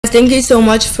thank you so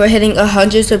much for hitting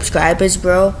 100 subscribers,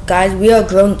 bro. Guys, we are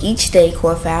growing each day,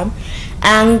 core fam.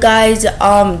 And guys,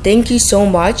 thank you so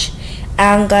much.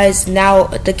 And guys, now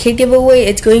the kid giveaway,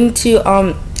 it's going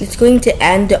to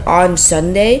end on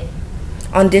Sunday,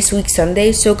 on this week's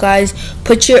Sunday. So guys,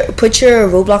 put your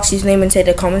Roblox username inside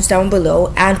the comments down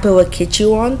below and put what kit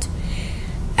you want.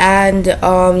 And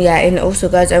yeah, and also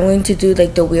guys, I'm going to do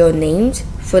like the wheel names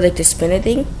for like the spinner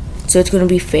thing, so it's gonna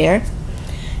be fair.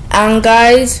 And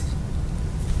guys,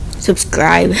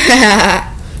 subscribe.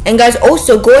 And guys,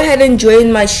 also go ahead and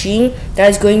join my stream that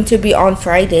is going to be on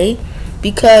Friday,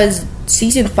 because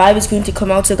season 5 is going to come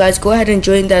out. So guys, go ahead and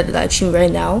join that live stream right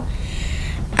now.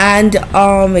 And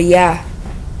yeah,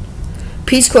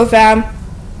 peace, core fam.